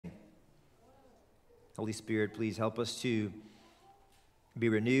Holy Spirit, please help us to be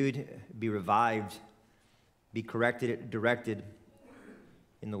renewed, be revived, be corrected, directed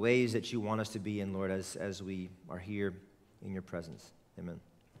in the ways that you want us to be in, Lord, as we are here in your presence. Amen.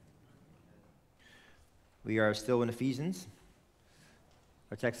 We are still in Ephesians.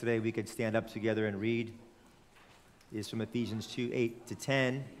 Our text today, we could stand up together and read, is from Ephesians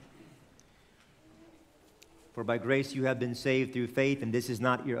 2:8-10. For by grace you have been saved through faith, and this is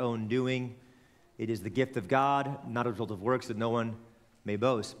not your own doing. It is the gift of God, not a result of works, that no one may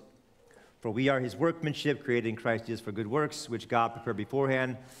boast. For we are his workmanship, created in Christ Jesus for good works, which God prepared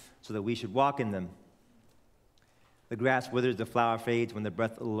beforehand, so that we should walk in them. The grass withers, the flower fades, when the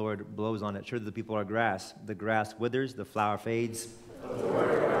breath of the Lord blows on it. Surely the people are grass. The grass withers, the flower fades. But the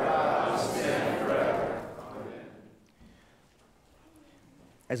word of our God will stand forever. Amen.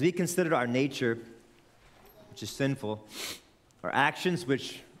 As we consider our nature, which is sinful, our actions,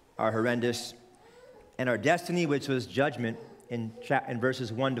 which are horrendous, and our destiny, which was judgment, in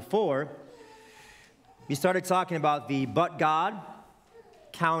verses 1-4, we started talking about the but God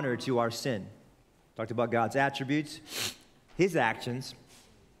counter to our sin. Talked about God's attributes, his actions,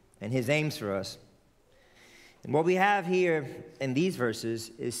 and his aims for us. And what we have here in these verses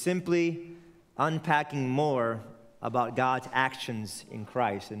is simply unpacking more about God's actions in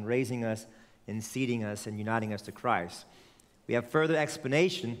Christ and raising us and seating us and uniting us to Christ. We have further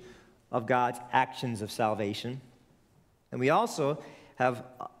explanation of God's actions of salvation. And we also have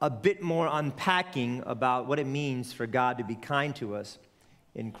a bit more unpacking about what it means for God to be kind to us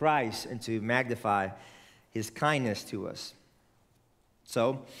in Christ and to magnify his kindness to us.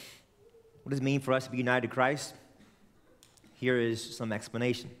 So, what does it mean for us to be united to Christ? Here is some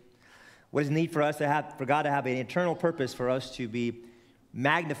explanation. What does it need for us for God to have an eternal purpose for us to be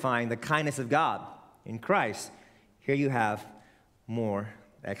magnifying the kindness of God in Christ? Here you have more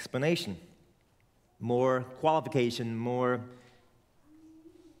explanation, more qualification, more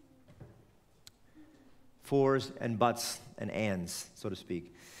fors and buts and ands, so to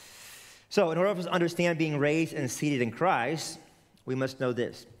speak. So in order for us to understand being raised and seated in Christ, we must know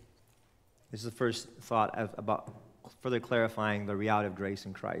this. This is the first thought about further clarifying the reality of grace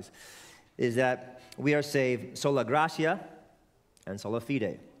in Christ, is that we are saved sola gratia and sola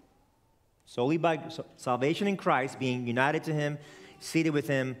fide. Solely by salvation in Christ, being united to him, seated with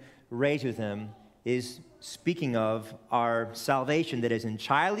him, raised with him, is speaking of our salvation that is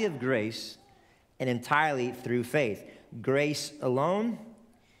entirely of grace and entirely through faith. Grace alone,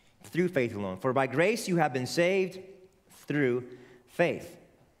 through faith alone. For by grace you have been saved through faith.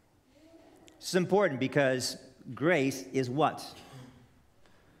 This is important because grace is what?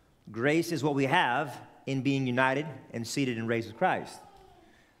 Grace is what we have in being united and seated and raised with Christ.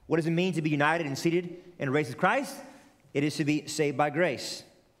 What does it mean to be united and seated and raised with Christ? It is to be saved by grace.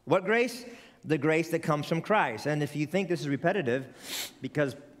 What grace? The grace that comes from Christ. And if you think this is repetitive,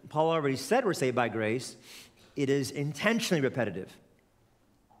 because Paul already said we're saved by grace, it is intentionally repetitive.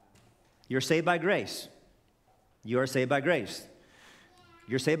 You're saved by grace. You are saved by grace.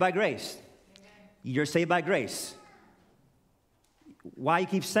 You're saved by grace. You're saved by grace. Why you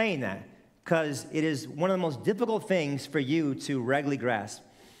keep saying that? Because it is one of the most difficult things for you to regularly grasp.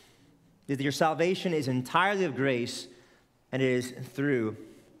 Is that your salvation is entirely of grace, and it is through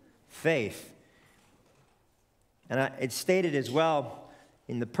faith. And it's stated as well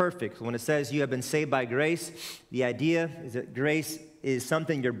in the perfect. When it says you have been saved by grace, the idea is that grace is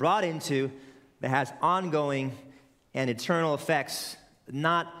something you're brought into that has ongoing and eternal effects,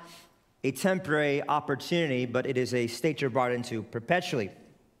 not a temporary opportunity, but it is a state you're brought into perpetually.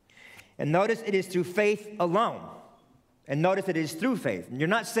 And notice it is through faith alone. And notice it is through faith. You're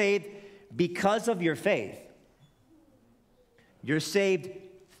not saved because of your faith. You're saved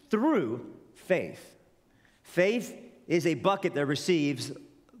through faith. Faith is a bucket that receives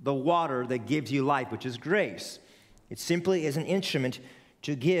the water that gives you life, which is grace. It simply is an instrument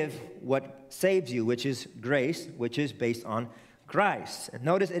to give what saves you, which is grace, which is based on Christ. And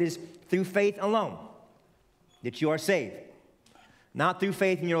notice it is through faith alone that you are saved. Not through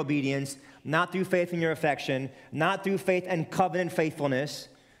faith in your obedience, not through faith in your affection, not through faith and covenant faithfulness.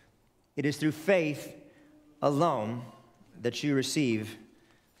 It is through faith alone that you receive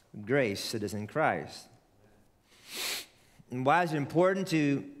grace that is in Christ. And why is it important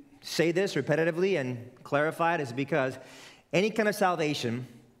to say this repetitively and clarify it? Is because any kind of salvation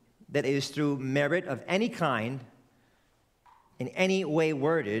that is through merit of any kind, in any way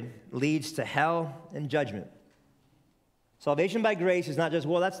worded, leads to hell and judgment. Salvation by grace is not just,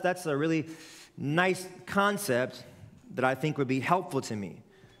 well, that's a really nice concept that I think would be helpful to me.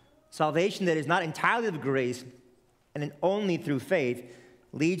 Salvation that is not entirely of grace and only through faith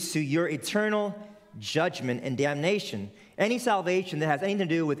leads to your eternal judgment and damnation. Any salvation that has anything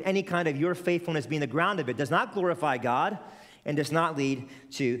to do with any kind of your faithfulness being the ground of it does not glorify God and does not lead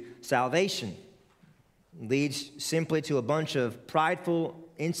to salvation. It leads simply to a bunch of prideful,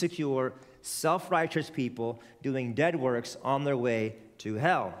 insecure, self-righteous people doing dead works on their way to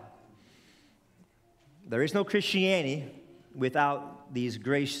hell. There is no Christianity without these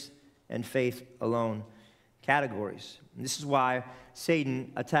grace and faith alone categories. And this is why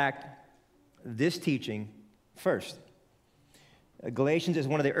Satan attacked this teaching first. Galatians is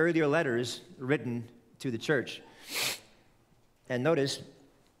one of the earlier letters written to the church. And notice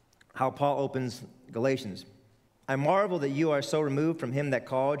how Paul opens Galatians. I marvel that you are so removed from him that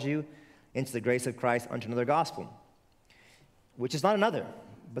called you into the grace of Christ unto another gospel, which is not another,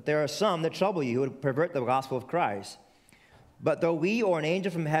 but there are some that trouble you who would pervert the gospel of Christ. But though we or an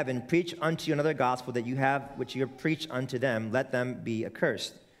angel from heaven preach unto you another gospel that you have, which you have preached unto them, let them be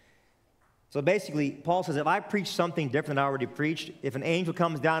accursed. So basically, Paul says, if I preach something different than I already preached, if an angel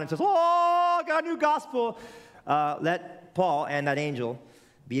comes down and says, oh, I got a new gospel, let Paul and that angel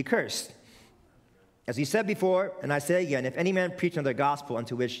be accursed. As he said before, and I say again, if any man preach another gospel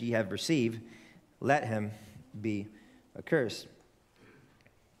unto which ye have received, let him be accursed.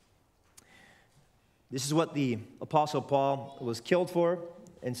 This is what the Apostle Paul was killed for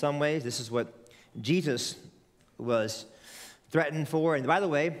in some ways. This is what Jesus was threatened for. And by the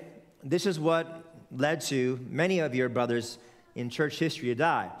way, this is what led to many of your brothers in church history to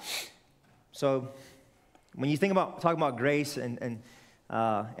die. So when you think about talking about grace and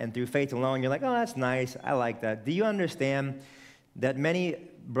through faith alone, you're like, oh, that's nice. I like that. Do you understand that many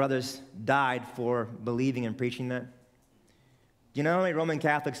brothers died for believing and preaching that? Do you know how many Roman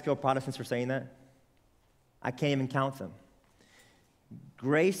Catholics killed Protestants for saying that? I can't even count them.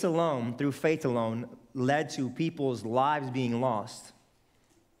 Grace alone, through faith alone, led to people's lives being lost.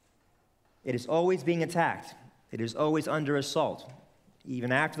 It is always being attacked. It is always under assault.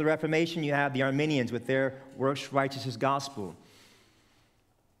 Even after the Reformation, you have the Arminians with their works righteousness gospel.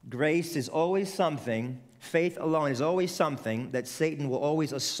 Grace is always something, faith alone is always something that Satan will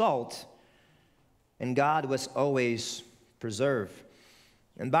always assault, and God was always preserve.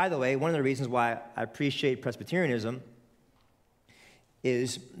 And by the way, one of the reasons why I appreciate Presbyterianism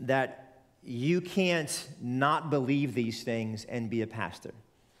is that you can't not believe these things and be a pastor.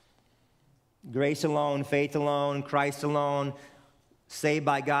 Grace alone, faith alone, Christ alone, saved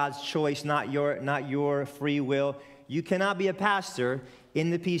by God's choice, not your free will. You cannot be a pastor in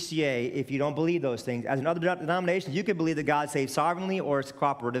the PCA if you don't believe those things. As in other denominations, you can believe that God saves sovereignly or it's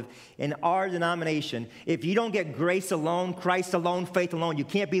cooperative. In our denomination, if you don't get grace alone, Christ alone, faith alone, you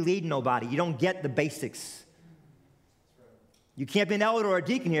can't be leading nobody. You don't get the basics. You can't be an elder or a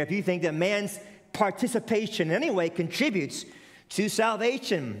deacon here if you think that man's participation in any way contributes to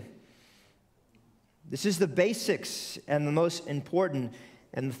salvation. This is the basics and the most important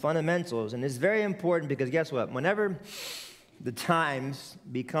and the fundamentals. And it's very important because guess what? Whenever the times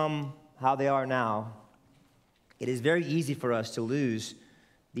become how they are now, it is very easy for us to lose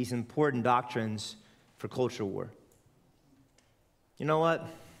these important doctrines for culture war. You know what?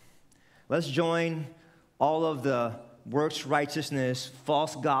 Let's join all of the works righteousness,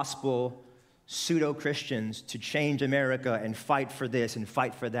 false gospel, pseudo-Christians to change America and fight for this and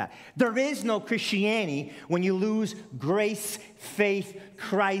fight for that. There is no Christianity when you lose grace, faith,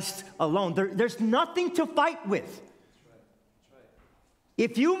 Christ alone. There's nothing to fight with.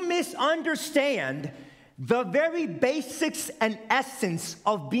 If you misunderstand the very basics and essence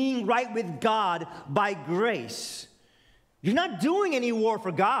of being right with God by grace, you're not doing any war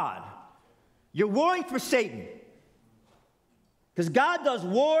for God. You're warring for Satan. Because God does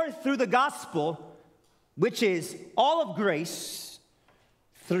war through the gospel, which is all of grace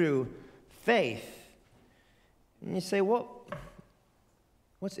through faith. And you say, well,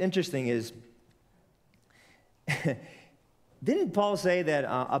 what's interesting is, didn't Paul say that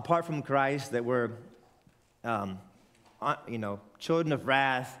apart from Christ that we're, children of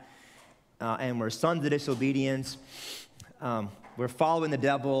wrath and we're sons of disobedience, we're following the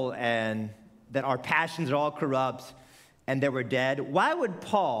devil, and that our passions are all corrupt, and that we're dead? Why would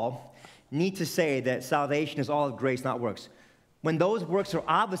Paul need to say that salvation is all of grace, not works, when those works are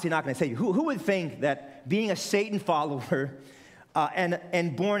obviously not going to save you? Who would think that being a Satan follower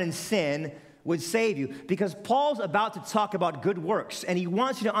and born in sin would save you? Because Paul's about to talk about good works, and he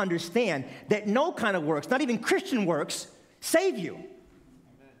wants you to understand that no kind of works, not even Christian works, save you. Amen.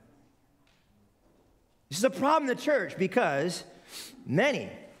 This is a problem in the church because many,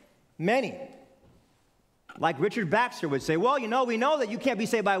 like Richard Baxter would say, well, we know that you can't be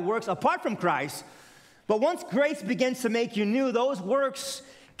saved by works apart from Christ, but once grace begins to make you new, those works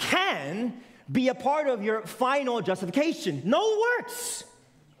can be a part of your final justification. No works.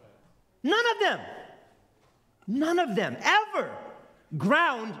 None of them. None of them ever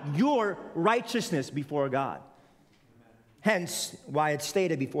ground your righteousness before God. Hence, why it's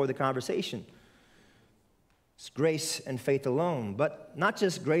stated before the conversation. It's grace and faith alone. But not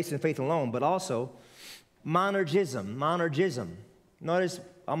just grace and faith alone, but also monergism. Monergism. Notice,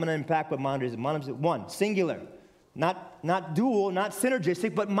 I'm going to unpack what monergism is. Monergism, one, singular. Not dual, not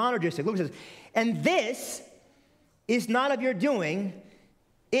synergistic, but monergistic. Look at this. And this is not of your doing.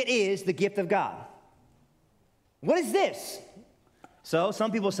 It is the gift of God. What is this? So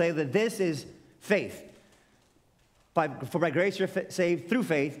some people say that this is faith. For by grace you're saved through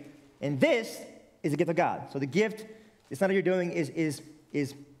faith, and this is the gift of God. So the gift, it's not of your doing, is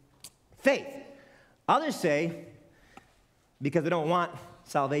faith. Others say, because they don't want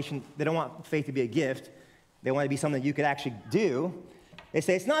salvation, they don't want faith to be a gift, they want it to be something that you could actually do, they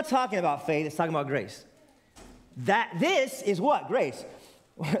say it's not talking about faith, it's talking about grace. This is what? Grace.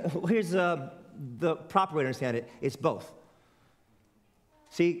 Here's the proper way to understand it. It's both.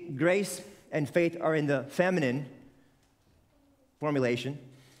 See, grace and faith are in the feminine formulation,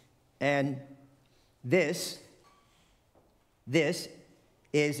 and this is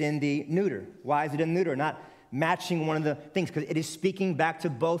in the neuter. Why is it in the neuter? Not matching one of the things, because it is speaking back to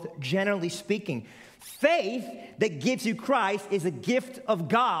both, generally speaking. Faith that gives you Christ is a gift of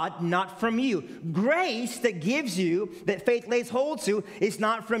God, not from you. Grace that gives you, that faith lays hold to, is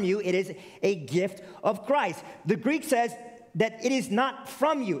not from you. It is a gift of Christ. The Greek says that it is not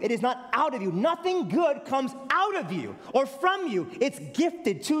from you. It is not out of you. Nothing good comes out of you or from you. It's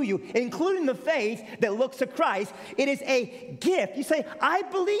gifted to you, including the faith that looks to Christ. It is a gift. You say, I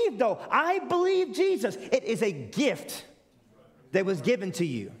believe, though. I believe Jesus. It is a gift that was given to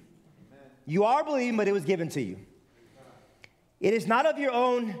you. You are believing, but it was given to you. It is not of your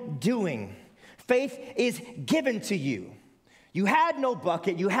own doing. Faith is given to you. You had no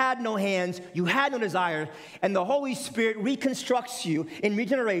bucket, you had no hands, you had no desire, and the Holy Spirit reconstructs you in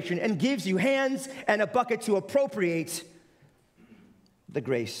regeneration and gives you hands and a bucket to appropriate the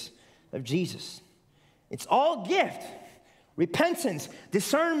grace of Jesus. It's all gift. Repentance,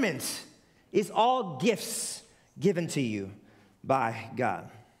 discernment is all gifts given to you by God.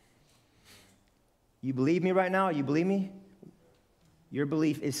 You believe me right now? You believe me? Your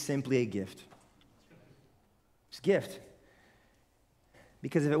belief is simply a gift. It's a gift.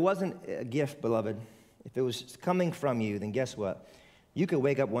 Because if it wasn't a gift, beloved, if it was coming from you, then guess what? You could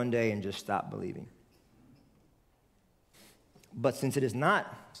wake up one day and just stop believing. But since it is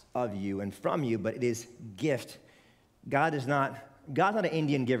not of you and from you, but it is gift, God's not an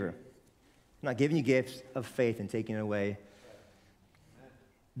Indian giver. He's not giving you gifts of faith and taking it away.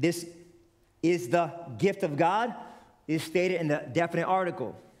 This is the gift of God, is stated in the definite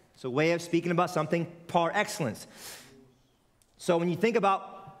article. It's a way of speaking about something par excellence. So when you think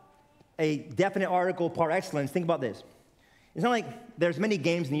about a definite article par excellence, think about this. It's not like there's many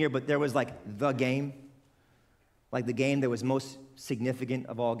games in the year, but there was like the game, like the game that was most significant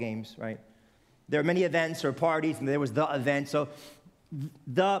of all games, right? There are many events or parties, and there was the event. So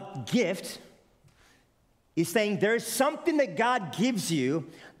the gift is saying there's something that God gives you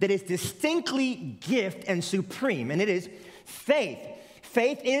that is distinctly gift and supreme, and it is faith.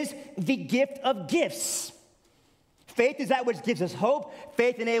 Faith is the gift of gifts. Faith is that which gives us hope.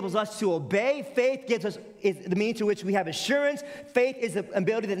 Faith enables us to obey. Faith gives us is the means to which we have assurance. Faith is the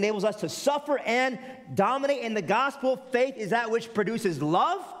ability that enables us to suffer and dominate in the gospel. Faith is that which produces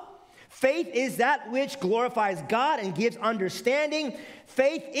love. Faith is that which glorifies God and gives understanding.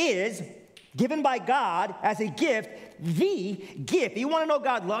 Faith is given by God as a gift, the gift. You want to know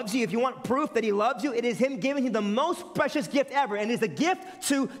God loves you? If you want proof that he loves you, it is him giving you the most precious gift ever, and it is the gift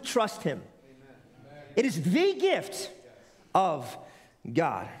to trust him. It is the gift of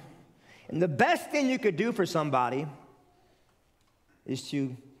God. And the best thing you could do for somebody is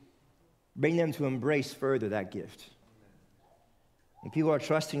to bring them to embrace further that gift. And people are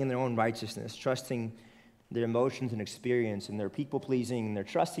trusting in their own righteousness, trusting their emotions and experience, and their people-pleasing, and they're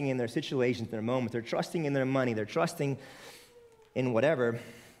trusting in their situations, their moments, they're trusting in their money, they're trusting in whatever.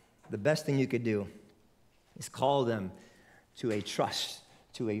 The best thing you could do is call them to a trust,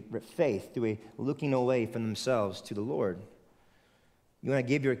 to a faith, to a looking away from themselves to the Lord. You want to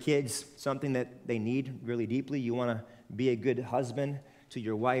give your kids something that they need really deeply? You want to be a good husband to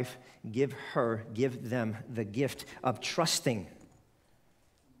your wife? Give them the gift of trusting.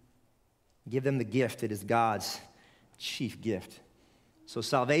 Give them the gift. It is God's chief gift. So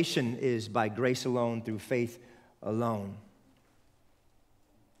salvation is by grace alone, through faith alone.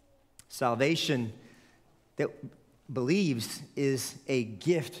 Salvation that believes is a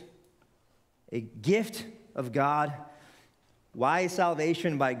gift a gift of God. Why is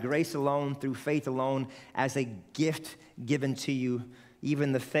salvation? By grace alone, through faith alone, as a gift given to you,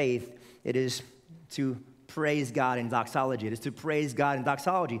 even the faith. It is to praise God in doxology. It is to praise God in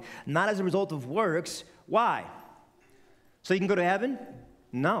doxology, not as a result of works. Why? So you can go to heaven?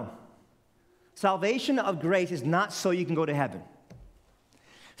 No. Salvation of grace is not so you can go to heaven.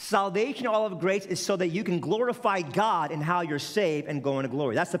 Salvation, all of grace, is so that you can glorify God in how you're saved and go into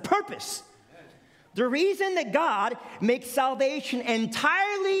glory. That's the purpose. The reason that God makes salvation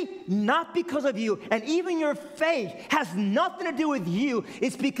entirely not because of you, and even your faith has nothing to do with you,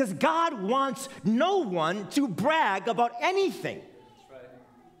 is because God wants no one to brag about anything.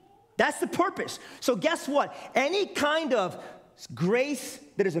 That's the purpose. So guess what? Any kind of grace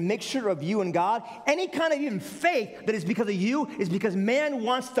that is a mixture of you and God, any kind of even faith that is because of you, is because man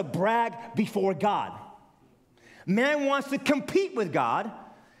wants to brag before God. Man wants to compete with God,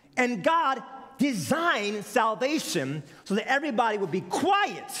 and God designed salvation so that everybody would be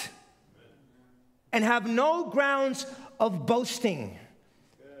quiet and have no grounds of boasting,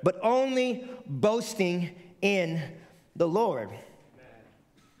 but only boasting in the Lord.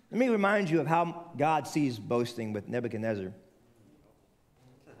 Let me remind you of how God sees boasting with Nebuchadnezzar.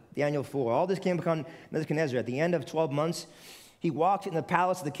 Daniel 4. All this came upon Nebuchadnezzar. At the end of 12 months, he walked in the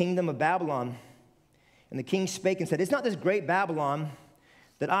palace of the kingdom of Babylon. And the king spake and said, "Is not this great Babylon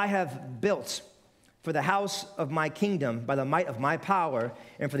that I have built for the house of my kingdom by the might of my power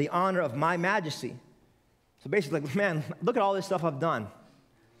and for the honor of my majesty?" So basically, like, man, look at all this stuff I've done.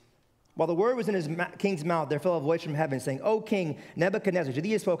 While the word was in his king's mouth, there fell a voice from heaven saying, "O king Nebuchadnezzar, to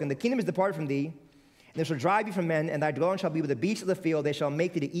thee is spoken, the kingdom is departed from thee, and they shall drive you from men, and thy dwelling shall be with the beasts of the field. They shall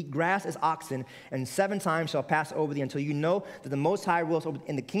make thee to eat grass as oxen, and 7 times shall pass over thee until you know that the Most High rules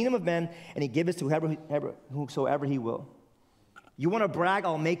in the kingdom of men, and he giveth to whosoever he will." You want to brag?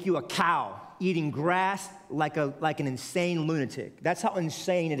 I'll make you a cow eating grass like an insane lunatic. That's how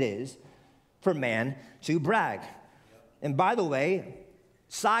insane it is for man to brag. And by the way,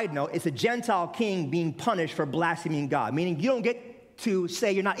 side note, it's a Gentile king being punished for blaspheming God, meaning you don't get to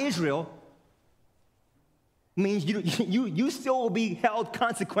say you're not Israel. It means you still will be held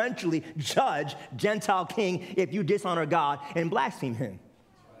consequentially, judge, Gentile king, if you dishonor God and blaspheme him.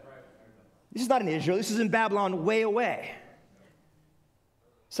 This is not in Israel. This is in Babylon, way away.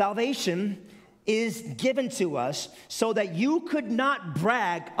 Salvation is given to us so that you could not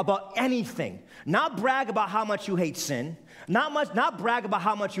brag about anything. Not brag about how much you hate sin. Not brag about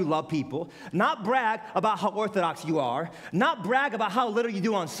how much you love people. Not brag about how orthodox you are. Not brag about how little you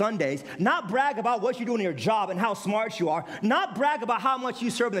do on Sundays. Not brag about what you do in your job and how smart you are. Not brag about how much you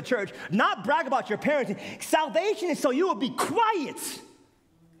serve in the church. Not brag about your parenting. Salvation is so you will be quiet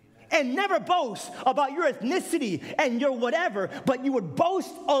and never boast about your ethnicity and your whatever, but you would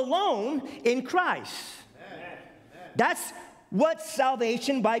boast alone in Christ. Amen. That's what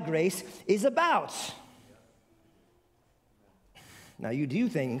salvation by grace is about. Now, you do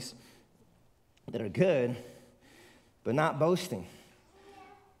things that are good, but not boasting.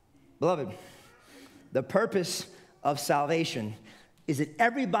 Beloved, the purpose of salvation is that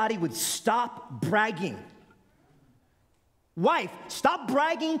everybody would stop bragging. Wife, stop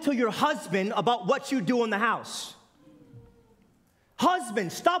bragging to your husband about what you do in the house.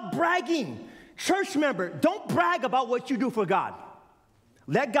 Husband, stop bragging. Church member, don't brag about what you do for God.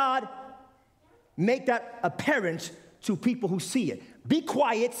 Let God make that apparent to people who see it. Be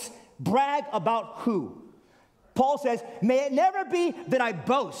quiet, brag about who? Paul says, may it never be that I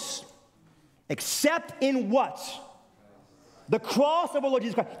boast, except in what? The cross of our Lord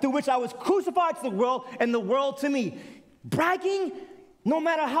Jesus Christ, through which I was crucified to the world and the world to me. Bragging, no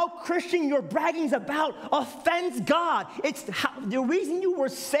matter how Christian your bragging's about, offends God. It's the reason you were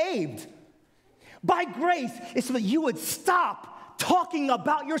saved by grace is so that you would stop talking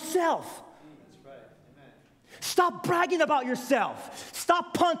about yourself. Stop bragging about yourself.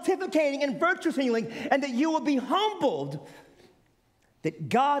 Stop pontificating and virtue signaling, and that you will be humbled that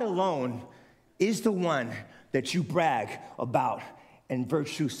God alone is the one that you brag about and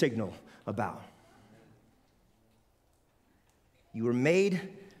virtue signal about. You were made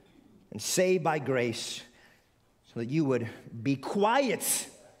and saved by grace so that you would be quiet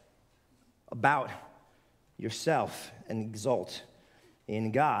about yourself and exult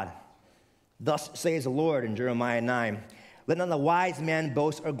in God. Thus says the Lord in Jeremiah 9, let not the wise man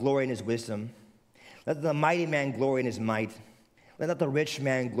boast or glory in his wisdom. Let the mighty man glory in his might. Let not the rich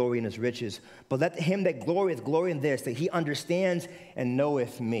man glory in his riches. But let him that glorieth glory in this, that he understands and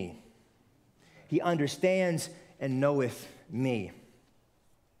knoweth me. He understands and knoweth me.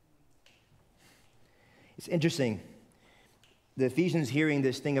 It's interesting. The Ephesians hearing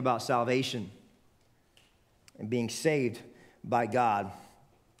this thing about salvation, and being saved by God,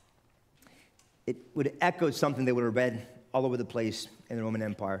 it would echo something they would have read all over the place in the Roman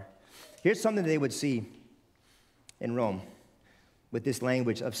Empire. Here's something they would see in Rome with this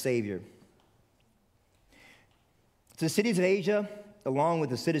language of Savior. To the cities of Asia, along with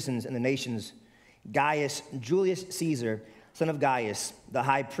the citizens and the nations, Gaius Julius Caesar, son of Gaius, the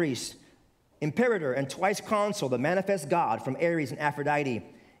high priest, imperator and twice consul, the manifest God from Ares and Aphrodite,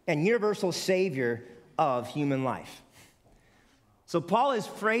 and universal Savior of human life. So Paul is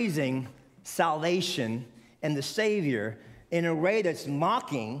phrasing salvation and the Savior in a way that's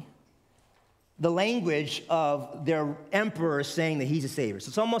mocking the language of their emperor saying that he's a Savior. So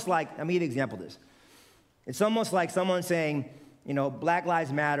it's almost like, let me give you an example of this. It's almost like someone saying, Black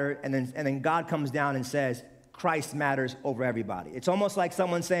Lives Matter, and then God comes down and says, Christ matters over everybody. It's almost like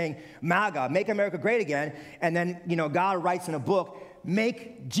someone saying, MAGA, make America great again, and then, God writes in a book,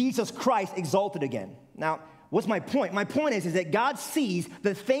 make Jesus Christ exalted again. Now, what's my point? My point is that God sees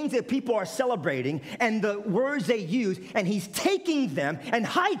the things that people are celebrating and the words they use, and he's taking them and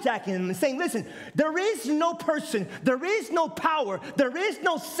hijacking them and saying, listen, there is no person, there is no power, there is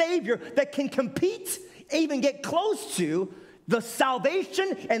no Savior that can compete, even get close to the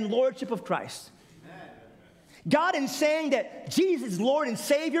salvation and lordship of Christ. God, in saying that Jesus is Lord and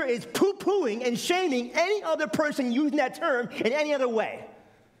Savior, is poo-pooing and shaming any other person using that term in any other way.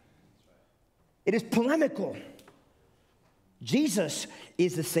 It is polemical. Jesus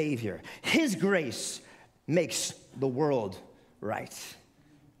is the Savior. His grace makes the world right,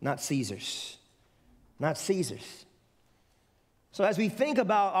 not Caesar's. Not Caesar's. So as we think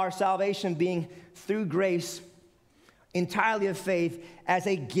about our salvation being through grace, entirely of faith, as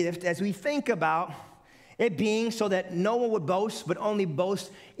a gift, as we think about it being so that no one would boast, but only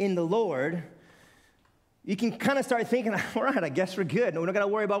boast in the Lord, you can kind of start thinking, all right, I guess we're good. No, we're not going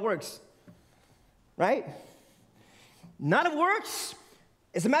to worry about works. Right? Not of works.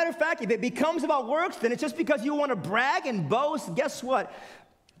 As a matter of fact, if it becomes about works, then it's just because you want to brag and boast. Guess what?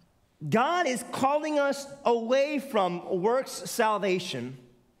 God is calling us away from works salvation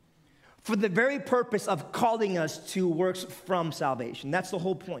for the very purpose of calling us to works from salvation. That's the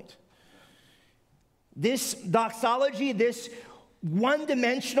whole point. This doxology, this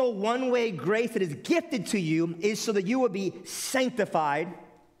one-dimensional, one-way grace that is gifted to you is so that you will be sanctified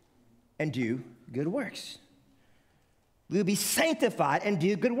and do good works. We will be sanctified and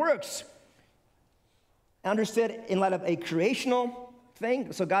do good works. Understood in light of a creational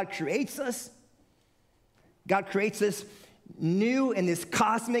thing. So God creates us. God creates us new in this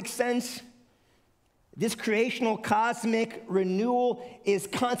cosmic sense. This creational cosmic renewal is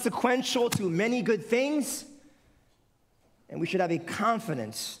consequential to many good things. And we should have a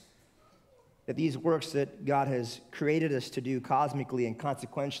confidence that these works that God has created us to do cosmically and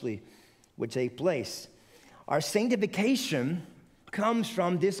consequentially would take place. Our sanctification comes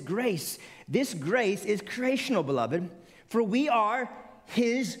from this grace. This grace is creational, beloved, for we are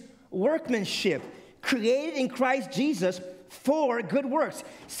his workmanship, created in Christ Jesus for good works.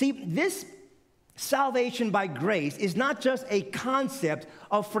 See, this salvation by grace is not just a concept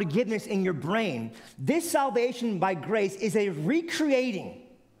of forgiveness in your brain. This salvation by grace is a recreating.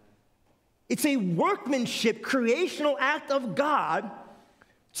 It's a workmanship, creational act of God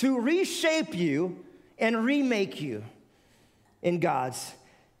to reshape you and remake you in God's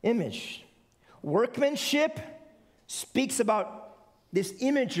image. Workmanship speaks about this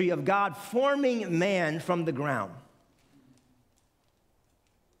imagery of God forming man from the ground.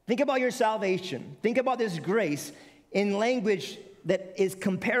 Think about your salvation. Think about this grace in language that is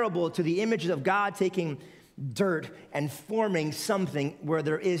comparable to the images of God taking dirt and forming something where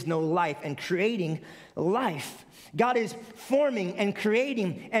there is no life and creating life. God is forming and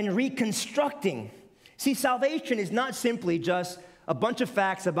creating and reconstructing. See, salvation is not simply just a bunch of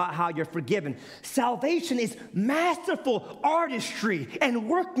facts about how you're forgiven. Salvation is masterful artistry and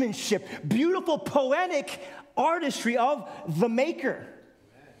workmanship, beautiful poetic artistry of the Maker.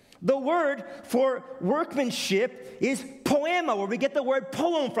 The word for workmanship is poema, where we get the word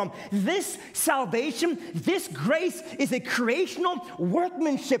poem from. This salvation, this grace is a creational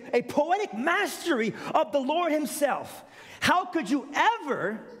workmanship, a poetic mastery of the Lord himself. How could you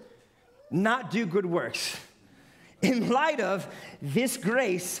ever not do good works in light of this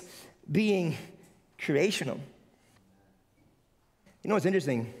grace being creational? You know what's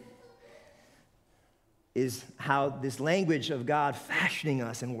interesting is how this language of God fashioning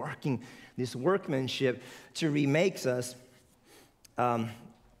us and working this workmanship to remake us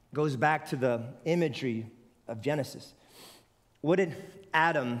goes back to the imagery of Genesis. What did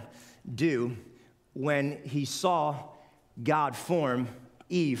Adam do when he saw God form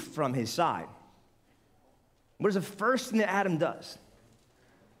Eve from his side? What is the first thing that Adam does?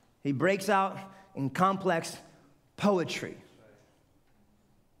 He breaks out in complex poetry.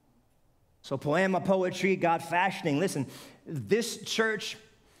 So poema, poetry, God fashioning. Listen, this church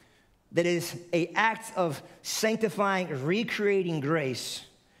that is an act of sanctifying, recreating grace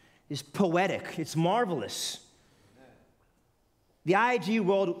is poetic. It's marvelous. The IG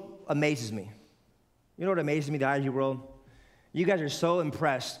world amazes me. You know what amazes me, the IG world? You guys are so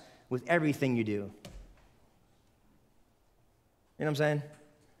impressed with everything you do. You know what I'm saying?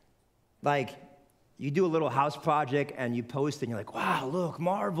 Like, you do a little house project and you post it and you're like, wow, look,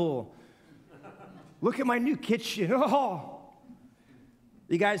 marvel. Look at my new kitchen. Oh.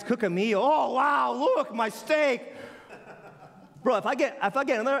 You guys cook a meal. Oh, wow, look, my steak. Bro, if I get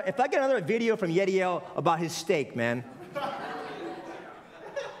another video from Yediel about his steak, man.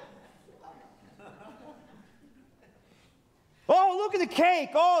 Oh, look at the cake.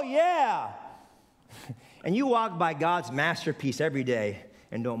 Oh, yeah. And you walk by God's masterpiece every day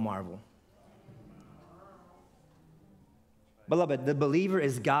and don't marvel. Beloved, the believer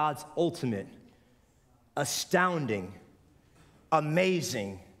is God's ultimate, astounding,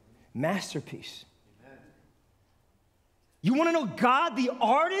 amazing masterpiece. Amen. You want to know God, the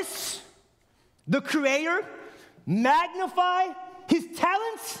artist, the creator, magnify his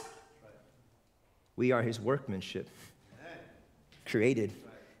talents? Right. We are his workmanship, created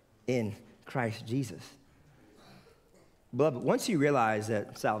in Christ Jesus. Beloved, once you realize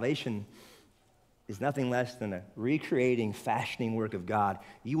that salvation is nothing less than a recreating, fashioning work of God,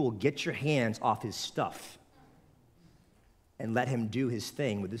 you will get your hands off his stuff and let him do his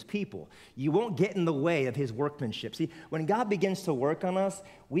thing with his people. You won't get in the way of his workmanship. See, when God begins to work on us,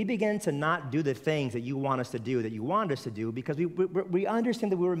 we begin to not do the things that you want us to do, that you want us to do, because we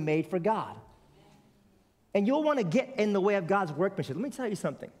understand that we were made for God. And you'll want to get in the way of God's workmanship. Let me tell you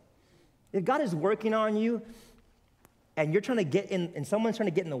something. If God is working on you, and you're trying to get in, and someone's trying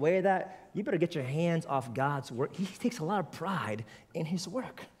to get in the way of that, you better get your hands off God's work. He takes a lot of pride in his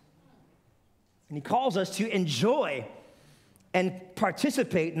work. And he calls us to enjoy and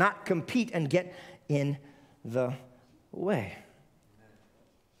participate, not compete and get in the way.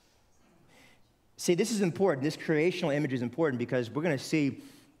 See, this is important. This creational image is important because we're going to see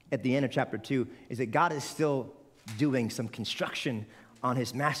at the end of chapter 2 is that God is still doing some construction on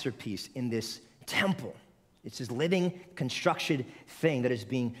his masterpiece in this temple. It's this living, construction thing that is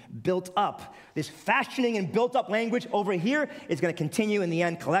being built up. This fashioning and built up language over here is going to continue in the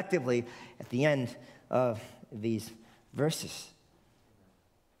end collectively at the end of these verses.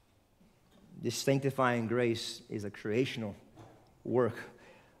 This sanctifying grace is a creational work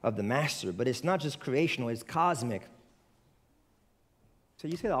of the master, but it's not just creational, it's cosmic. So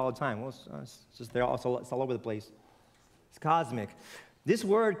you say that all the time. Well, it's just there, it's all over the place. It's cosmic. This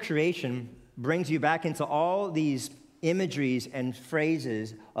word creation brings you back into all these imageries and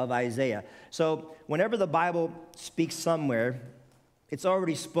phrases of Isaiah. So whenever the Bible speaks somewhere, it's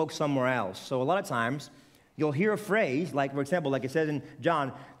already spoke somewhere else. So a lot of times, you'll hear a phrase, like, for example, like it says in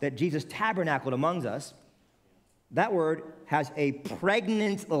John, that Jesus tabernacled among us. That word has a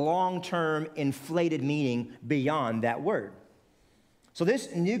pregnant, long-term, inflated meaning beyond that word. So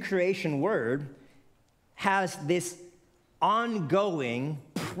this new creation word has this ongoing,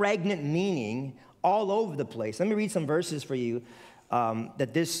 pregnant meaning all over the place. Let me read some verses for you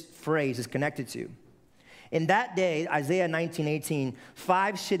that this phrase is connected to. In that day, Isaiah 19:18,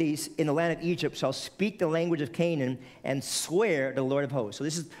 5 cities in the land of Egypt shall speak the language of Canaan and swear the Lord of hosts. So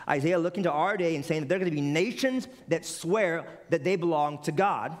this is Isaiah looking to our day and saying that there are going to be nations that swear that they belong to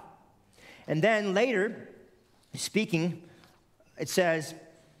God. And then later, speaking, it says,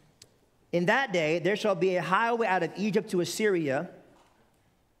 in that day, there shall be a highway out of Egypt to Assyria,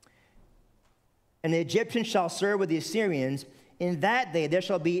 and the Egyptians shall serve with the Assyrians. In that day, there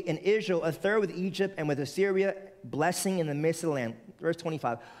shall be in Israel a third with Egypt and with Assyria, blessing in the midst of the land. Verse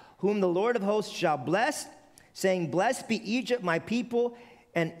 25, whom the Lord of hosts shall bless, saying, blessed be Egypt, my people,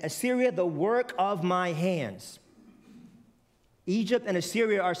 and Assyria, the work of my hands. Egypt and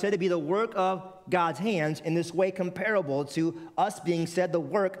Assyria are said to be the work of God's hands, in this way comparable to us being said the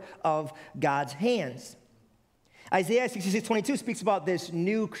work of God's hands. Isaiah 66:22 speaks about this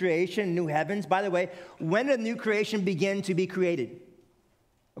new creation, new heavens. By the way, when did the new creation begin to be created?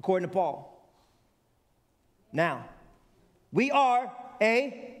 According to Paul. Now. We are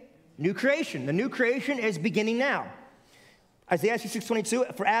a new creation. The new creation is beginning now. Isaiah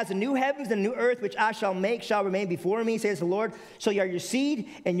 66:22, for as the new heavens and the new earth which I shall make shall remain before me, says the Lord, so shall your seed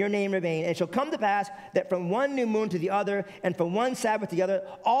and your name remain. And it shall come to pass that from one new moon to the other, and from one Sabbath to the other,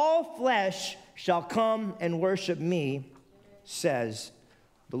 all flesh shall come and worship me, says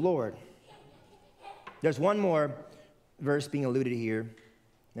the Lord. There's one more verse being alluded here.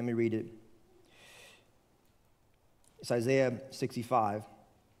 Let me read it. It's Isaiah 65.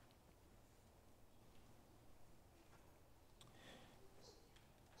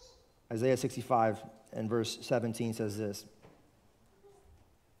 Isaiah 65 and verse 17 says this.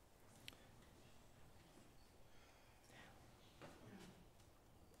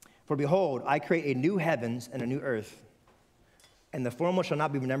 For behold, I create a new heavens and a new earth, and the former shall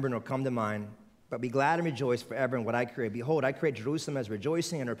not be remembered nor come to mind, but be glad and rejoice forever in what I create. Behold, I create Jerusalem as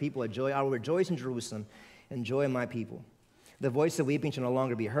rejoicing, and her people a joy. I will rejoice in Jerusalem and joy in my people. The voice of weeping shall no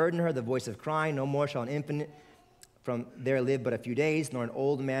longer be heard in her, the voice of crying. No more shall an infant from there live but a few days, nor an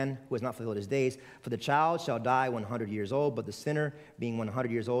old man who has not fulfilled his days. For the child shall die 100 years old, but the sinner, being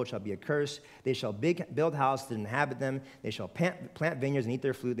 100 years old, shall be accursed. They shall build houses and inhabit them. They shall plant vineyards and eat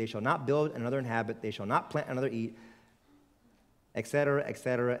their fruit. They shall not build another inhabit. They shall not plant another eat, etc.,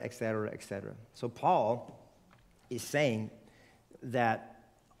 etc., etc., etc. So Paul is saying that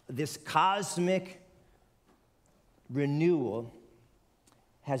this cosmic renewal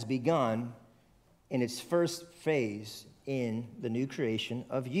has begun in its first phase in the new creation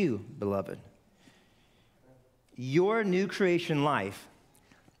of you, beloved. Your new creation life,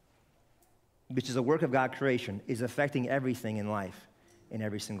 which is a work of God creation, is affecting everything in life in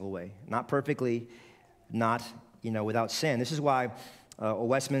every single way. Not perfectly, not without sin. This is why a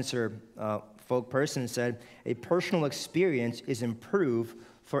Westminster folk person said, a personal experience is improved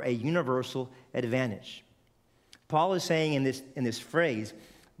for a universal advantage. Paul is saying in this phrase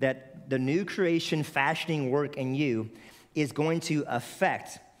that the new creation fashioning work in you is going to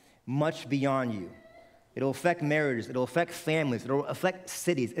affect much beyond you. It'll affect marriages. It'll affect families. It'll affect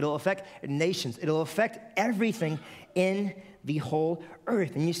cities. It'll affect nations. It'll affect everything in the whole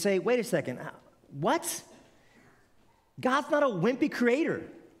earth. And you say, wait a second, what? God's not a wimpy creator,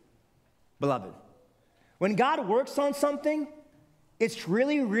 beloved. When God works on something, it's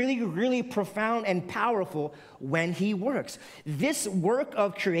really, really, really profound and powerful when he works. This work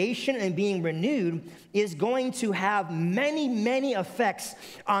of creation and being renewed is going to have many, many effects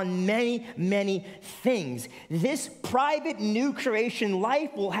on many, many things. This private new creation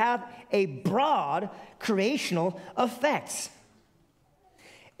life will have a broad creational effects.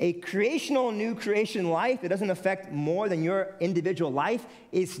 A creational new creation life that doesn't affect more than your individual life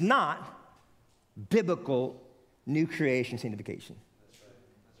is not biblical new creation sanctification.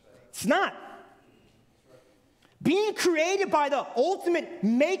 It's not. Being created by the ultimate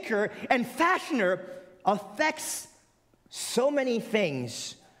maker and fashioner affects so many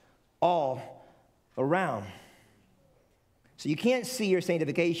things all around. So you can't see your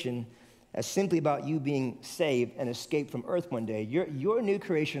sanctification as simply about you being saved and escaped from earth one day. Your new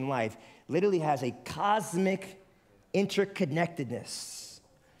creation life literally has a cosmic interconnectedness,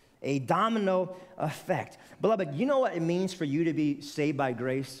 a domino effect. Beloved, you know what it means for you to be saved by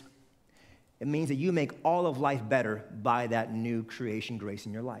grace? It means that you make all of life better by that new creation grace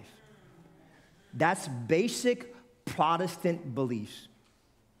in your life. That's basic Protestant beliefs.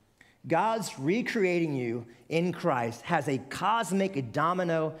 God's recreating you in Christ has a cosmic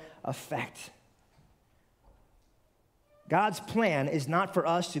domino effect. God's plan is not for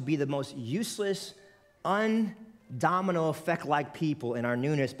us to be the most useless, un-domino effect-like people in our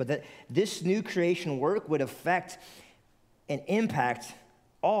newness, but that this new creation work would affect and impact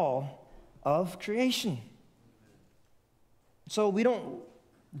all of creation. So we don't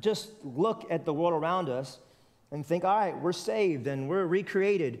just look at the world around us and think, all right, we're saved and we're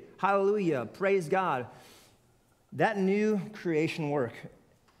recreated. Hallelujah, praise God. That new creation work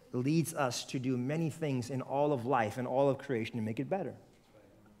leads us to do many things in all of life and all of creation to make it better.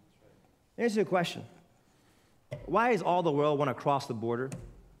 Here's a question. Why does all the world want to cross the border?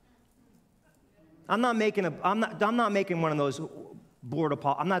 I'm not making one of those border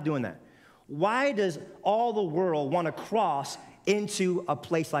I'm not doing that. Why does all the world want to cross into a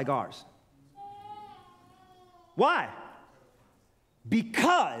place like ours? Why?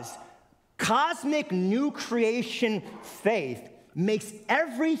 Because cosmic new creation faith makes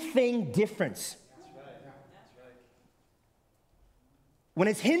everything different. When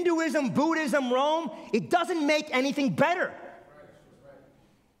it's Hinduism, Buddhism, Rome, it doesn't make anything better.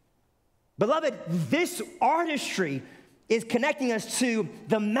 Beloved, this artistry is connecting us to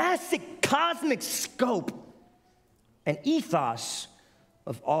the massive cosmic scope and ethos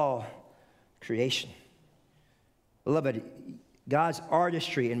of all creation. Beloved, God's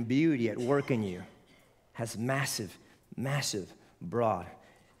artistry and beauty at work in you has massive, massive, broad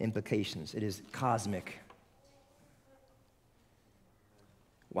implications. It is cosmic.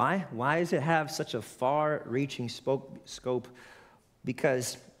 Why? Why does it have such a far-reaching scope?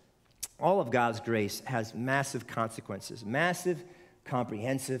 Because all of God's grace has massive consequences, massive,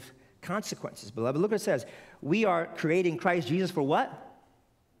 comprehensive consequences. Beloved, look what it says. We are creating Christ Jesus for what?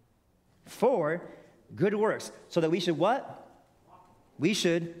 For good works. So that we should what? We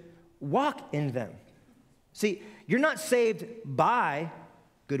should walk in them. See, you're not saved by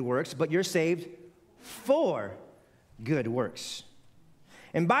good works, but you're saved for good works.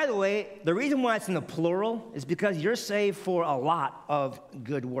 And by the way, the reason why it's in the plural is because you're saved for a lot of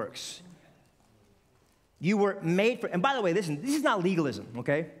good works. You were made for, and by the way, listen, this is not legalism,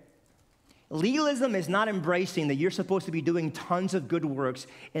 okay? Legalism is not embracing that you're supposed to be doing tons of good works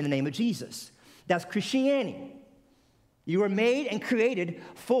in the name of Jesus. That's Christianity. You were made and created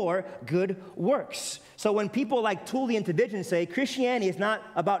for good works. So when people like Tullian Division say Christianity is not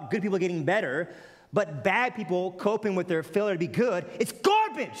about good people getting better, but bad people coping with their failure to be good, it's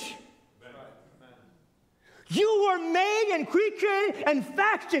garbage. You were made and created and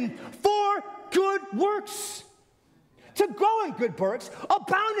fashioned for good works. To grow in good works,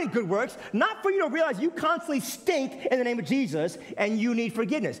 abound in good works, not for you to realize you constantly stink in the name of Jesus and you need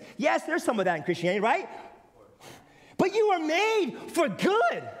forgiveness. Yes, there's some of that in Christianity, right? But you are made for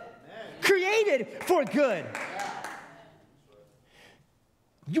good, created for good.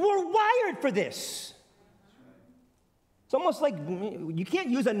 You are wired for this. It's almost like you can't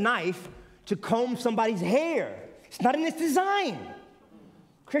use a knife to comb somebody's hair. It's not in its design.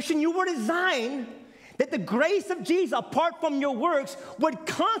 Christian, you were designed that the grace of Jesus, apart from your works, would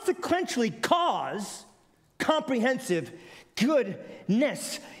consequentially cause comprehensive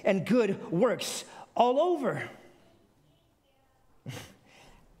goodness and good works all over.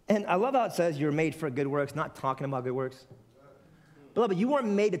 And I love how it says you're made for good works, not talking about good works. Beloved, you weren't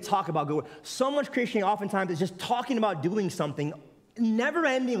made to talk about good works. So much Christianity oftentimes is just talking about doing something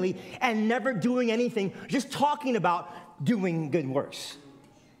never-endingly and never doing anything, just talking about doing good works.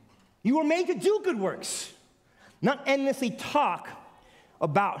 You were made to do good works, not endlessly talk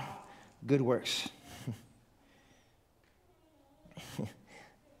about good works.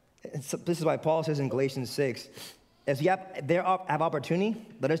 So this is why Paul says in Galatians 6, as we have opportunity,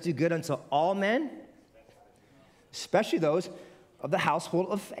 let us do good unto all men, especially those of the household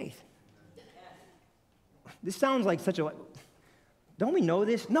of faith. This sounds like such a, don't we know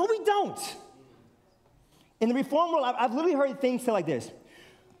this? No, we don't. In the Reformed world, I've literally heard things say like this.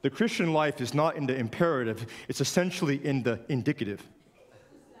 The Christian life is not in the imperative, it's essentially in the indicative.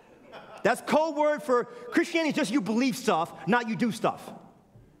 That's code word for Christianity is just you believe stuff, not you do stuff.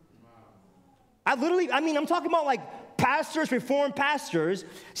 I'm talking about like pastors, Reformed pastors,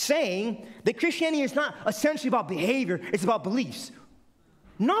 saying that Christianity is not essentially about behavior, it's about beliefs.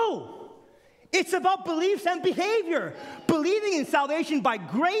 No, it's about beliefs and behavior. Believing in salvation by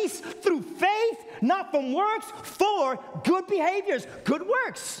grace through faith, not from works, for good behaviors, good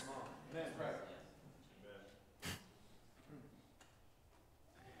works.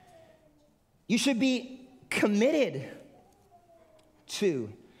 You should be committed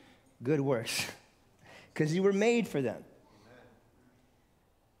to good works because you were made for them.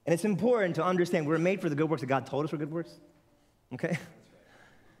 And it's important to understand we're made for the good works that God told us were good works. Okay?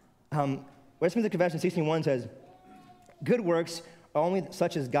 Westminster Confession 16:1 says, good works are only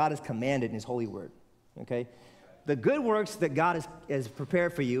such as God has commanded in his holy word. Okay? The good works that God has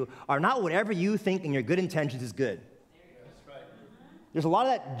prepared for you are not whatever you think in your good intentions is good. There's a lot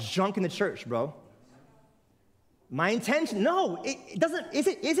of that junk in the church, bro. My intention, no, it doesn't. Is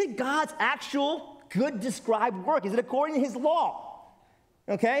it God's actual good described work? Is it according to his law?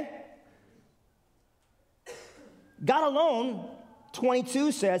 Okay? God alone,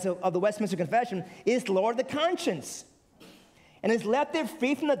 22 says of the Westminster Confession, is the Lord of the conscience and has left it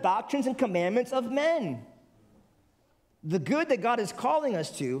free from the doctrines and commandments of men. The good that God is calling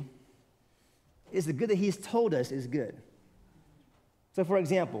us to is the good that he's told us is good. So, for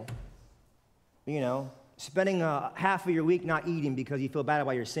example, spending half of your week not eating because you feel bad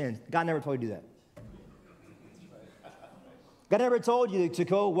about your sins. God never told you to do that. God never told you to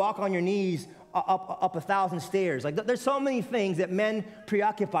go walk on your knees up 1,000 stairs. Like, there's so many things that men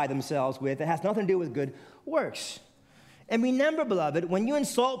preoccupy themselves with that has nothing to do with good works. And remember, beloved, when you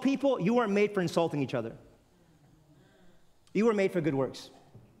insult people, you weren't made for insulting each other. You were made for good works.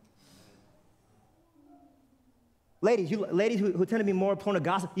 Ladies who tend to be more prone to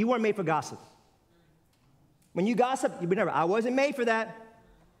gossip, you weren't made for gossip. When you gossip, you remember, I wasn't made for that.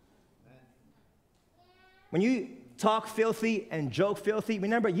 When you talk filthy and joke filthy,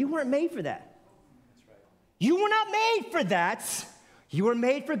 remember, you weren't made for that. You were not made for that. You were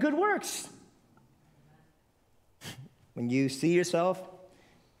made for good works. When you see yourself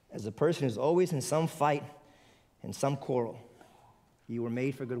as a person who's always in some fight and some quarrel, you were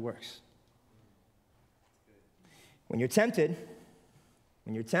made for good works. When you're tempted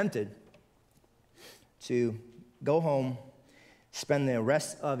to go home, spend the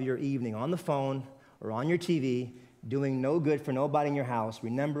rest of your evening on the phone or on your TV, doing no good for nobody in your house,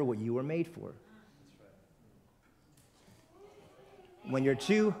 remember what you were made for. When you're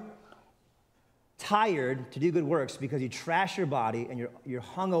too tired to do good works because you trash your body and you're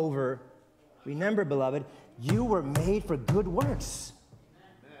hungover, remember, beloved, you were made for good works.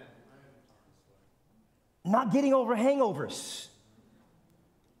 Not getting over hangovers.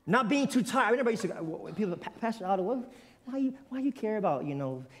 Not being too tired. I remember I used to, people, Pastor Aldo, why you care about,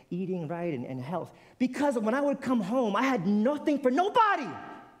 eating right and health? Because when I would come home, I had nothing for nobody.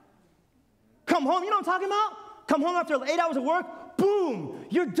 Come home, you know what I'm talking about? Come home after 8 hours of work, boom,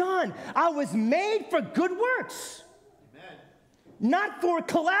 you're done. I was made for good works. Amen. Not for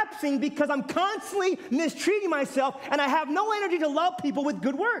collapsing because I'm constantly mistreating myself and I have no energy to love people with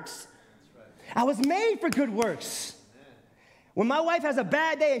good works. I was made for good works. When my wife has a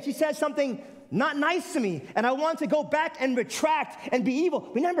bad day and she says something not nice to me and I want to go back and retract and be evil,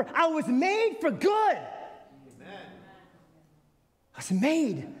 remember, I was made for good. Amen. I was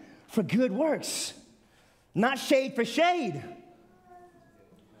made for good works, not shade for shade.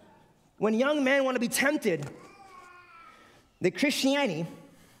 When young men want to be tempted, that Christianity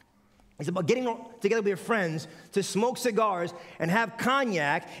is about getting together with your friends to smoke cigars and have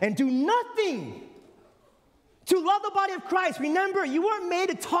cognac and do nothing to love the body of Christ. Remember, you weren't made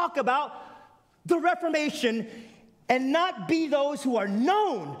to talk about the Reformation and not be those who are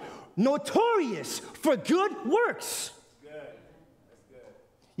known, notorious for good works. That's good. That's good.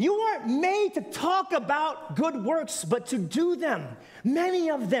 You weren't made to talk about good works, but to do them. Many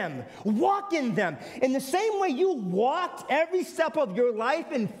of them. Walk in them. In the same way you walked every step of your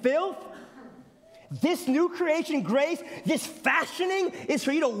life in filth, this new creation grace, this fashioning is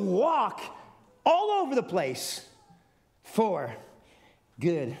for you to walk all over the place for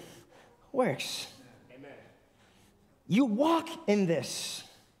good works. Amen. You walk in this.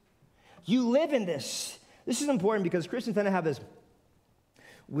 You live in this. This is important because Christians tend to have this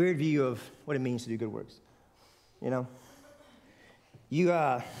weird view of what it means to do good works.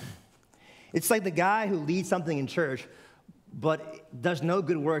 It's like the guy who leads something in church but does no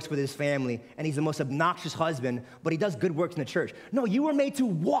good works with his family, and he's the most obnoxious husband, but he does good works in the church. No, you were made to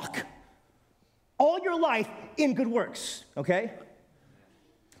walk all your life in good works, okay?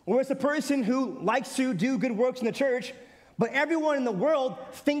 Or it's a person who likes to do good works in the church, but everyone in the world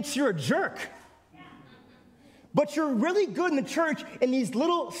thinks you're a jerk. But you're really good in the church in these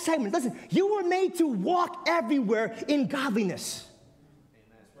little segments. Listen, you were made to walk everywhere in godliness.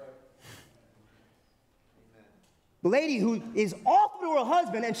 The lady who is awful to her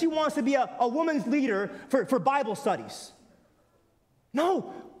husband and she wants to be a woman's leader for Bible studies.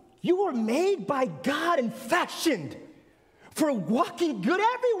 No, you were made by God and fashioned for walking good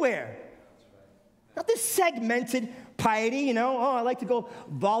everywhere. Not this segmented piety, I like to go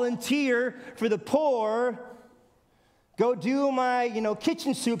volunteer for the poor, go do my,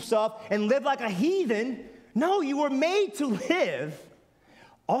 kitchen soup stuff and live like a heathen. No, you were made to live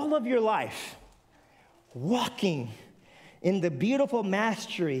all of your life walking in the beautiful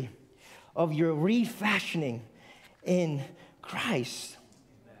mastery of your refashioning in Christ.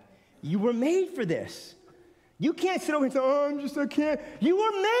 You were made for this. You can't sit over and say, I can't. You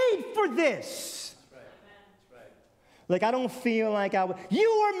were made for this. That's right. That's right. Like, I don't feel like I would. You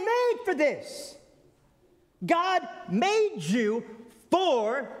were made for this. God made you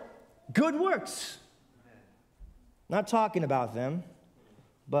for good works. Not talking about them,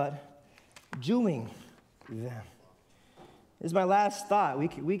 but doing them. This is my last thought. We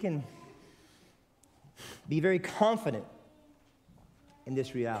can be very confident in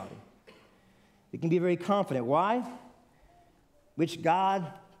this reality. We can be very confident. Why? Which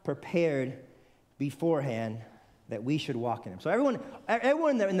God prepared beforehand that we should walk in him. So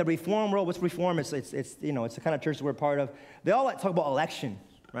everyone in the Reform world, what's Reform? It's the kind of church that we're part of. They all talk about election,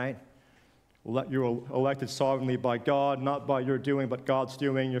 right? You're elected sovereignly by God, not by your doing, but God's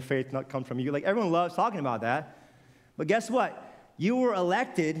doing. Your faith not come from you. Like, everyone loves talking about that. But guess what? You were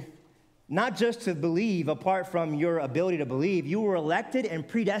elected not just to believe apart from your ability to believe. You were elected and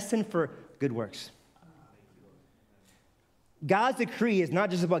predestined for good works. God's decree is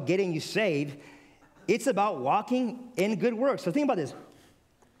not just about getting you saved. It's about walking in good works. So think about this.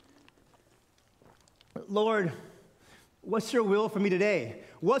 Lord, what's your will for me today?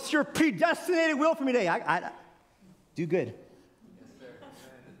 What's your predestinated will for me today? I do good. Yes, sir.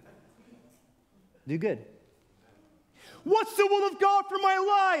 Do good. What's the will of God for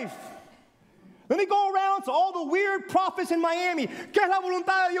my life? Let me go around to all the weird prophets in Miami. ¿Qué es la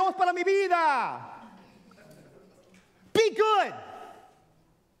voluntad de Dios para mi vida? Be good.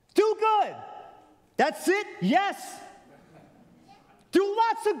 Do good. That's it? Yes. Do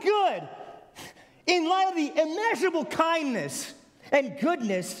lots of good in light of the immeasurable kindness and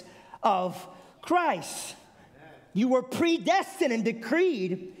goodness of Christ. You were predestined and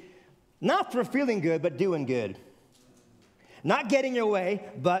decreed not for feeling good, but doing good. Not getting your way,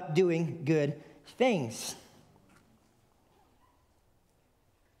 but doing good things.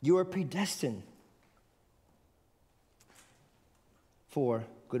 You are predestined for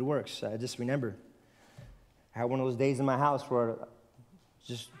good works. I just remember I had one of those days in my house where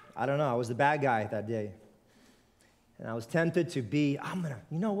I don't know, I was the bad guy that day. And I was tempted to be, I'm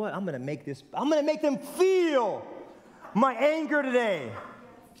gonna make them feel my anger today.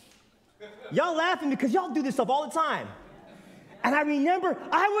 Y'all laughing because y'all do this stuff all the time. And I remember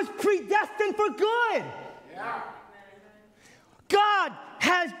I was predestined for good. Yeah. God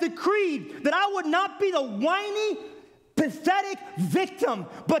has decreed that I would not be the whiny, pathetic victim,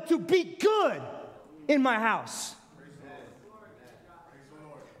 but to be good in my house.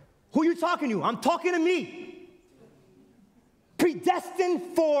 Who are you talking to? I'm talking to me.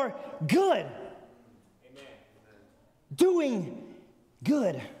 Predestined for good. Amen. Doing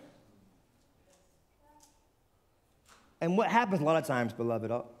good. And what happens a lot of times,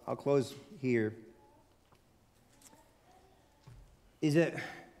 beloved, I'll close here, is that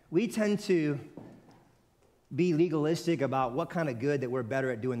we tend to be legalistic about what kind of good that we're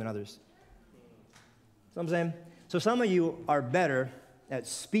better at doing than others. You know what I'm saying? So some of you are better at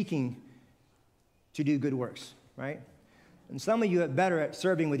speaking to do good works, right? And some of you are better at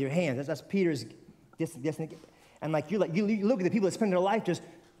serving with your hands. That's Peter's, and like you look at the people that spend their life just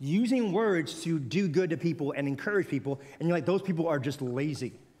using words to do good to people and encourage people, and you're like, those people are just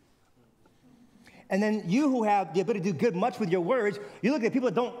lazy. And then you who have the ability to do good much with your words, you look at people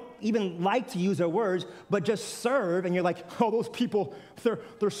that don't even like to use their words, but just serve, and you're like, oh, those people,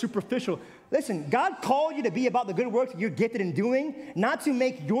 they're superficial. Listen, God called you to be about the good works that you're gifted in doing, not to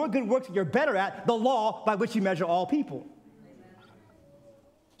make your good works that you're better at the law by which you measure all people.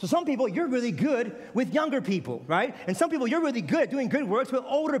 So some people, you're really good with younger people, right? And some people, you're really good at doing good works with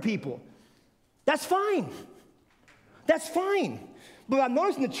older people. That's fine. That's fine. But I've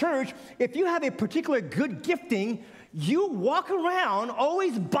noticed in the church, if you have a particular good gifting, you walk around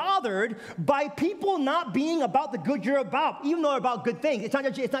always bothered by people not being about the good you're about, even though they're about good things.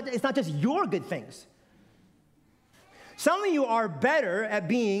 It's not just your good things. Some of you are better at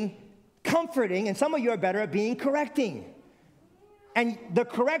being comforting, and some of you are better at being correcting. And the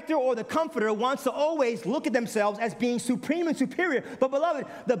corrector or the comforter wants to always look at themselves as being supreme and superior. But beloved,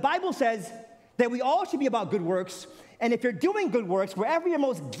 the Bible says that we all should be about good works. And if you're doing good works, wherever you're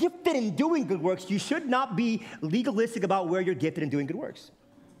most gifted in doing good works, you should not be legalistic about where you're gifted in doing good works.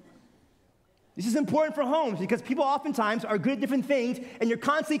 This is important for homes because people oftentimes are good at different things, and you're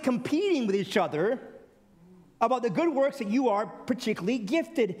constantly competing with each other about the good works that you are particularly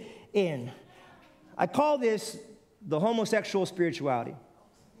gifted in. I call this the homosexual spirituality.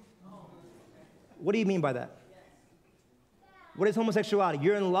 What do you mean by that? What is homosexuality?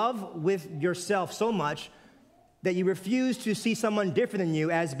 You're in love with yourself so much that you refuse to see someone different than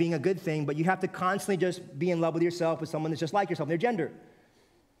you as being a good thing, but you have to constantly just be in love with yourself, with someone that's just like yourself, their gender.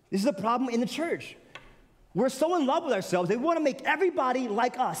 This is a problem in the church. We're so in love with ourselves that we want to make everybody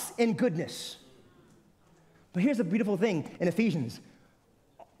like us in goodness. But here's the beautiful thing in Ephesians.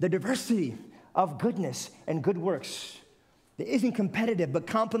 The diversity of goodness and good works that isn't competitive but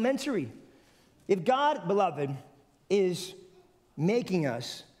complementary. If God, beloved, is making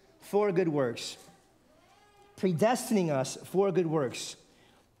us for good works, predestining us for good works,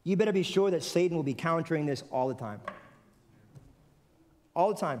 you better be sure that Satan will be countering this all the time.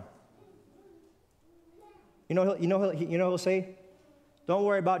 All the time. He'll say, don't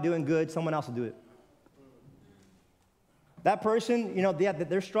worry about doing good, someone else will do it. That person,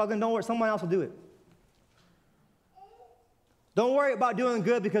 they're struggling, don't worry, someone else will do it. Don't worry about doing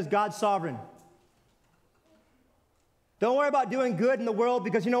good because God's sovereign. Don't worry about doing good in the world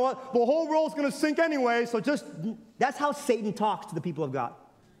because you know what? The whole world's going to sink anyway, so that's how Satan talks to the people of God.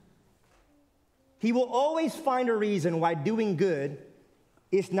 He will always find a reason why doing good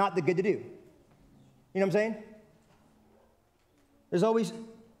is not the good to do. You know what I'm saying? There's always,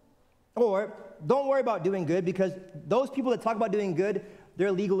 or don't worry about doing good because those people that talk about doing good,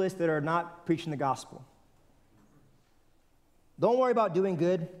 they're legalists that are not preaching the gospel. Don't worry about doing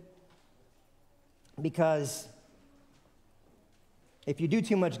good because if you do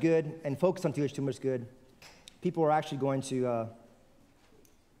too much good and focus on too much good, people are actually going to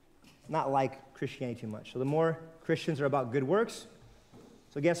not like Christianity too much. So the more Christians are about good works,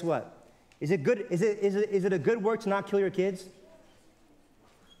 so guess what? Is it good? Is it a good work to not kill your kids?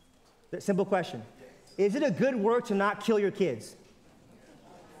 That simple question. Is it a good work to not kill your kids?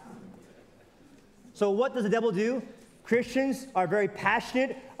 So what does the devil do? Christians are very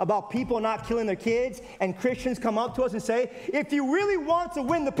passionate about people not killing their kids, and Christians come up to us and say, if you really want to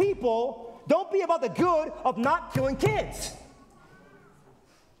win the people, don't be about the good of not killing kids.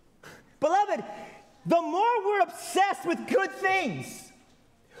 Beloved, the more we're obsessed with good things,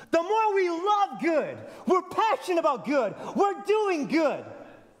 the more we love good, we're passionate about good, we're doing good,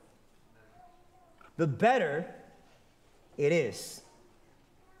 the better it is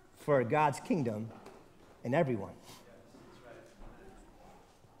for God's kingdom and everyone.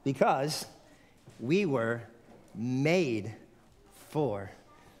 Because we were made for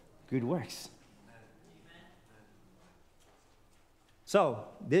good works. So,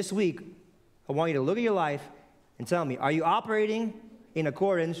 this week, I want you to look at your life and tell me, are you operating in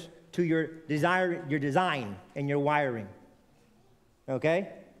accordance to your design and your wiring? Okay?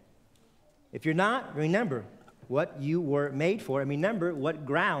 If you're not, remember what you were made for, and remember what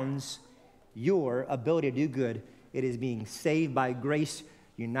grounds your ability to do good. It is being saved by grace,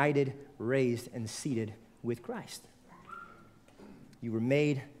 united, raised, and seated with Christ. You were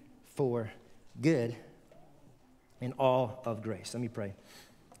made for good in all of grace. Let me pray.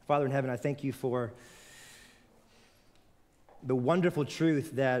 Father in heaven, I thank you for the wonderful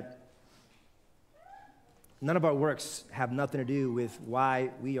truth that none of our works have nothing to do with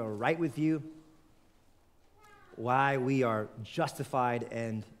why we are right with you, why we are justified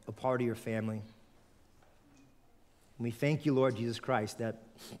and a part of your family. And we thank you, Lord Jesus Christ,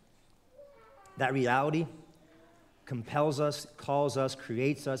 that reality compels us, calls us,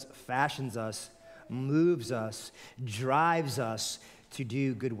 creates us, fashions us, moves us, drives us to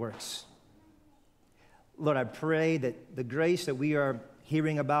do good works. Lord, I pray that the grace that we are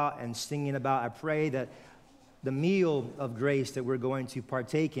hearing about and singing about, I pray that the meal of grace that we're going to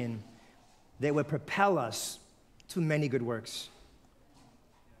partake in, that would propel us to many good works.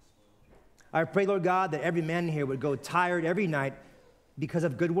 I pray, Lord God, that every man here would go tired every night because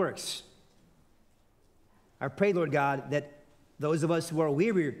of good works. I pray, Lord God, that those of us who are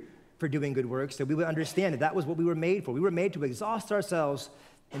weary for doing good works, that we would understand that that was what we were made for. We were made to exhaust ourselves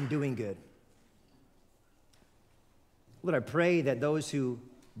in doing good. Lord, I pray that those who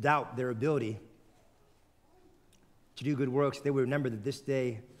doubt their ability to do good works, they would remember that this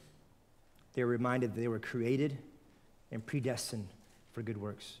day they were reminded that they were created and predestined for good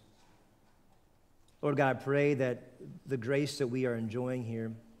works. Lord God, I pray that the grace that we are enjoying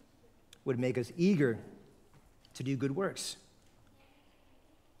here would make us eager to do good works.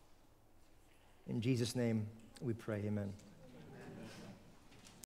 In Jesus' name we pray, amen.